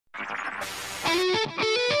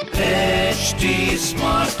HT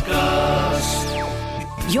Smartcast.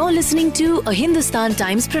 You're listening to a Hindustan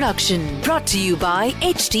Times production brought to you by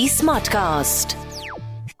HT Smartcast.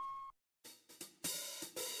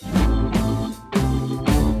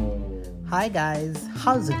 Hi guys,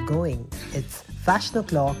 how's it going? It's Fashion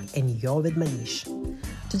O'Clock and you're with Manish.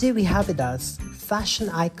 Today we have with us fashion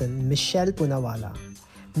icon Michelle Poonawalla.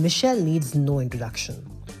 Michelle needs no introduction.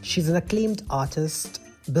 She's an acclaimed artist,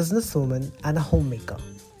 businesswoman and a homemaker.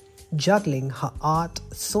 Juggling her art,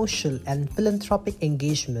 social and philanthropic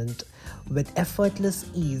engagement with effortless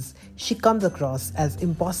ease, she comes across as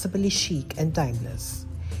impossibly chic and timeless.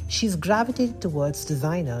 She's gravitated towards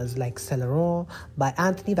designers like Saint Laurent by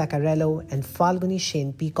Anthony Vaccarello and Falguni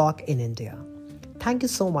Shane Peacock in India. Thank you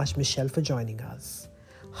so much, Michelle, for joining us.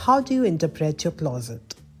 How do you interpret your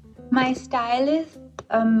closet? My style is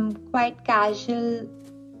quite casual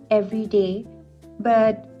every day,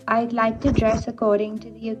 but I'd like to dress according to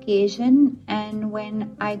the occasion, and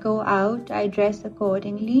when I go out, I dress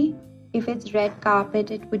accordingly. If it's red carpet,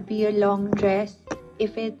 it would be a long dress.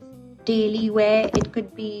 If it's daily wear, it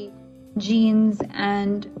could be jeans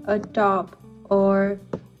and a top, or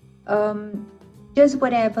just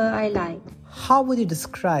whatever I like. How would you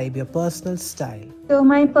describe your personal style? So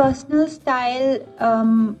my personal style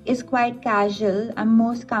is quite casual. I'm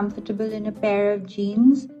most comfortable in a pair of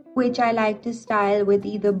jeans, which I like to style with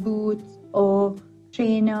either boots or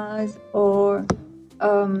trainers, or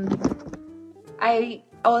I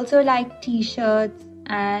also like t-shirts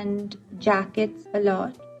and jackets a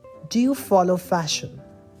lot. Do you follow fashion?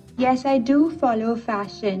 Yes, I do follow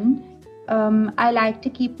fashion. I like to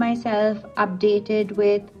keep myself updated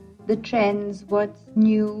with the trends, what's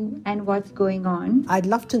new and what's going on. I'd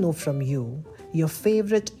love to know from you your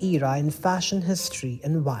favorite era in fashion history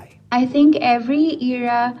and why. I think every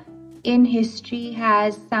era in history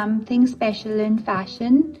has something special in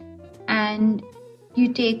fashion, and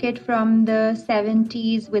you take it from the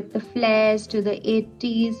 70s with the flares to the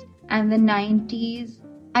 80s and the 90s.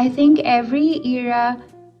 I think every era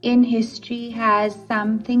in history has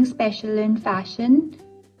something special in fashion,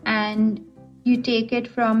 and you take it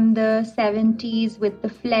from the 70s with the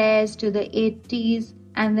flares to the 80s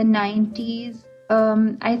and the 90s.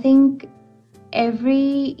 I think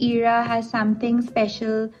every era has something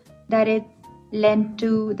special that it lent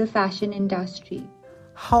to the fashion industry.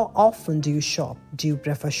 How often do you shop? Do you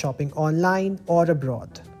prefer shopping online or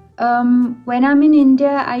abroad? When I'm in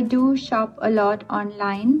India, I do shop a lot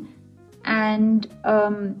online, and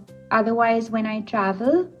otherwise when I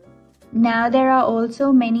travel. Now there are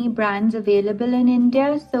also many brands available in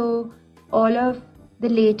India, so all of the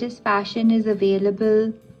latest fashion is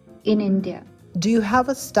available in India. Do you have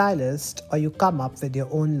a stylist or you come up with your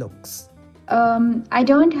own looks? I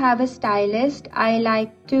don't have a stylist. I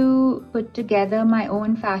like to put together my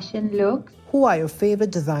own fashion looks. Who are your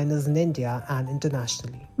favorite designers in India and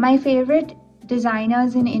internationally? My favorite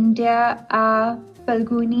designers in India are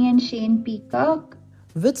Falguni and Shane Peacock.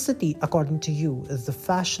 Which city, according to you, is the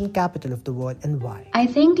fashion capital of the world and why? I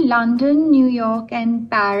think London, New York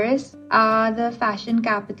and Paris are the fashion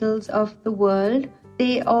capitals of the world.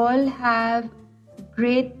 They all have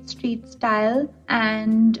great street style,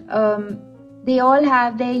 and they all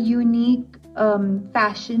have their unique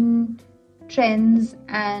fashion trends,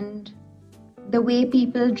 and the way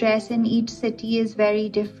people dress in each city is very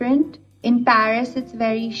different. In Paris, it's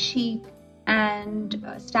very chic and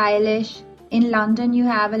stylish. In London, you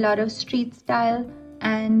have a lot of street style,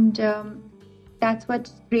 and that's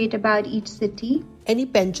what's great about each city. Any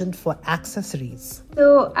penchant for accessories?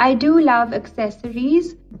 So I do love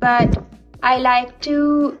accessories, but I like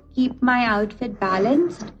to keep my outfit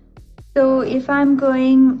balanced. So if I'm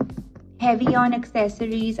going heavy on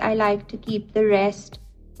accessories, I like to keep the rest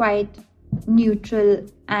quite neutral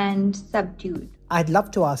and subdued. I'd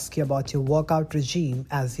love to ask you about your workout regime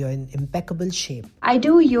as you're in impeccable shape. I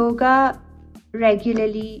do yoga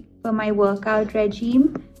regularly for my workout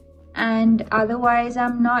regime, and otherwise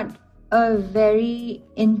I'm not a very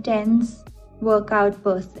intense workout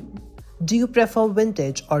person. Do you prefer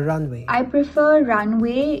vintage or runway? I prefer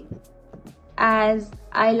runway, as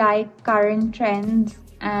I like current trends,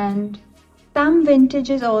 and some vintage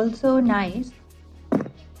is also nice,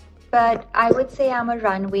 but I would say I'm a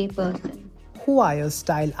runway person. Who are your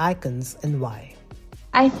style icons and why?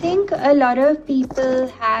 I think a lot of people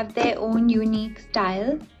have their own unique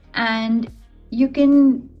style, and you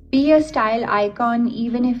can be a style icon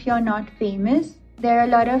even if you're not famous. There are a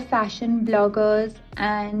lot of fashion bloggers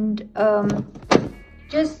and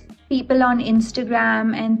just people on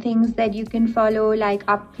Instagram and things that you can follow, like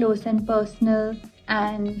Up Close and Personal,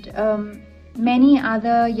 and many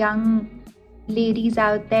other young ladies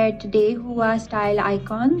out there today who are style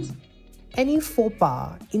icons. Any faux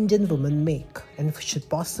pas Indian women make and should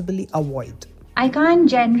possibly avoid? I can't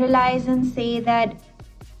generalize and say that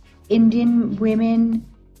Indian women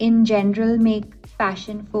in general make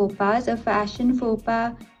fashion faux pas. A fashion faux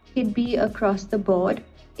pas could be across the board.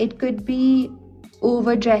 It could be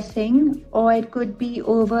overdressing, or it could be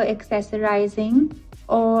over accessorizing,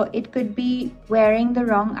 or it could be wearing the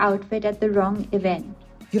wrong outfit at the wrong event.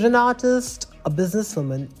 You're an artist, a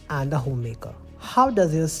businesswoman, and a homemaker. How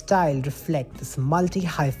does your style reflect this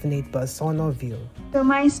multi-hyphenate persona of you? So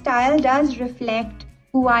my style does reflect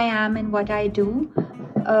who I am and what I do.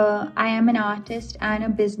 I am an artist and a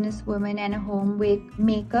businesswoman and a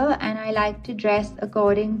homemaker, and I like to dress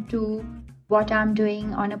according to what I'm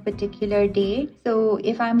doing on a particular day. So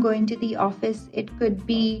if I'm going to the office, it could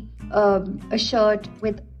be a shirt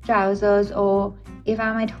with trousers, or if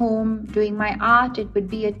I'm at home doing my art, it would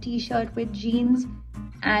be a t-shirt with jeans.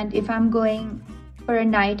 And if I'm going for a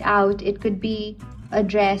night out, it could be a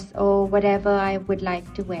dress or whatever I would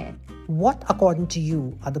like to wear. What, according to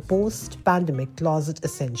you, are the post-pandemic closet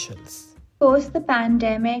essentials? Post the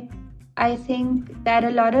pandemic, I think that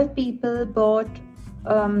a lot of people bought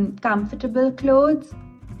comfortable clothes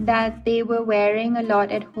that they were wearing a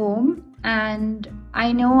lot at home. And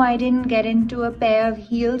I know I didn't get into a pair of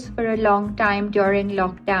heels for a long time during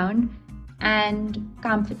lockdown. And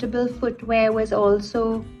comfortable footwear was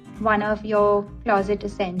also one of your closet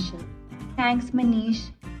essentials. Thanks, Manish.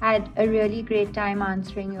 Had a really great time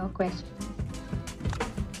answering your question.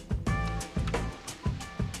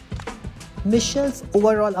 Michelle's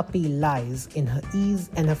overall appeal lies in her ease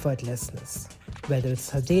and effortlessness. Whether it's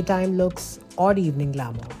her daytime looks or evening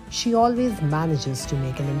glamour, she always manages to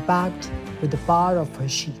make an impact with the power of her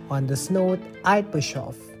chic. On this note, I'd push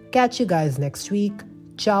off. Catch you guys next week.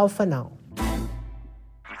 Ciao for now.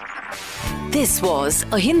 This was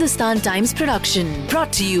a Hindustan Times production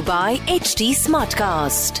brought to you by HT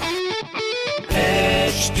Smartcast.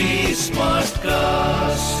 HT Smartcast.